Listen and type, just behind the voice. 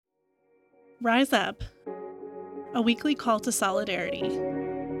Rise Up, a weekly call to solidarity.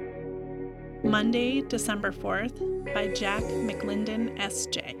 Monday, December 4th, by Jack McLinden,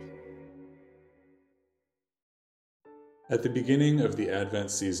 S.J. At the beginning of the Advent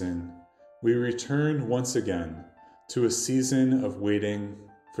season, we return once again to a season of waiting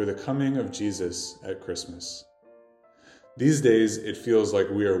for the coming of Jesus at Christmas. These days, it feels like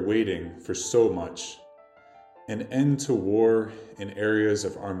we are waiting for so much. An end to war in areas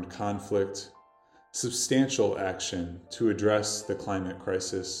of armed conflict, substantial action to address the climate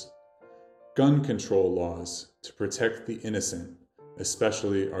crisis, gun control laws to protect the innocent,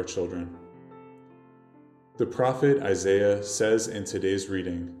 especially our children. The prophet Isaiah says in today's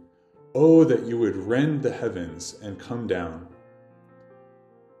reading, "Oh, that you would rend the heavens and come down."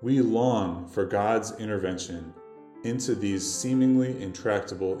 We long for God's intervention into these seemingly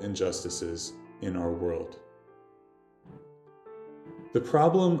intractable injustices in our world. The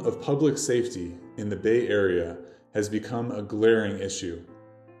problem of public safety in the Bay Area has become a glaring issue.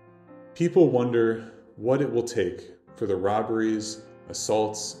 People wonder what it will take for the robberies,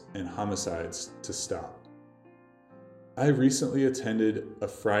 assaults, and homicides to stop. I recently attended a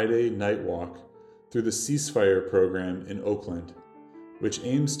Friday night walk through the ceasefire program in Oakland, which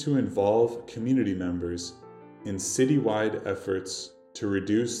aims to involve community members in citywide efforts to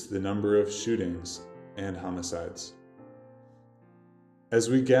reduce the number of shootings and homicides. As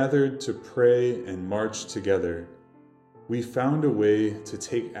we gathered to pray and march together, we found a way to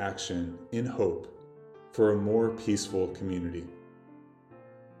take action in hope for a more peaceful community.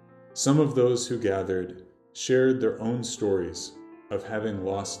 Some of those who gathered shared their own stories of having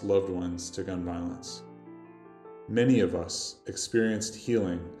lost loved ones to gun violence. Many of us experienced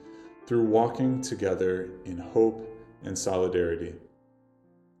healing through walking together in hope and solidarity.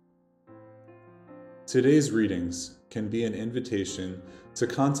 Today's readings can be an invitation to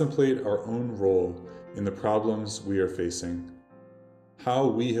contemplate our own role in the problems we are facing, how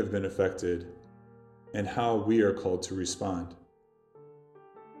we have been affected, and how we are called to respond.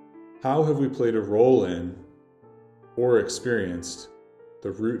 How have we played a role in or experienced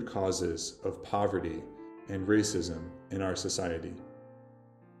the root causes of poverty and racism in our society?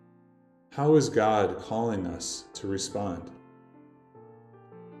 How is God calling us to respond?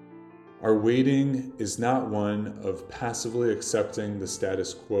 Our waiting is not one of passively accepting the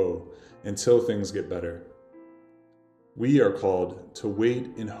status quo until things get better. We are called to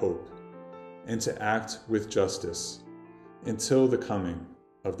wait in hope and to act with justice until the coming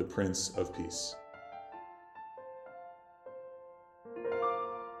of the Prince of Peace.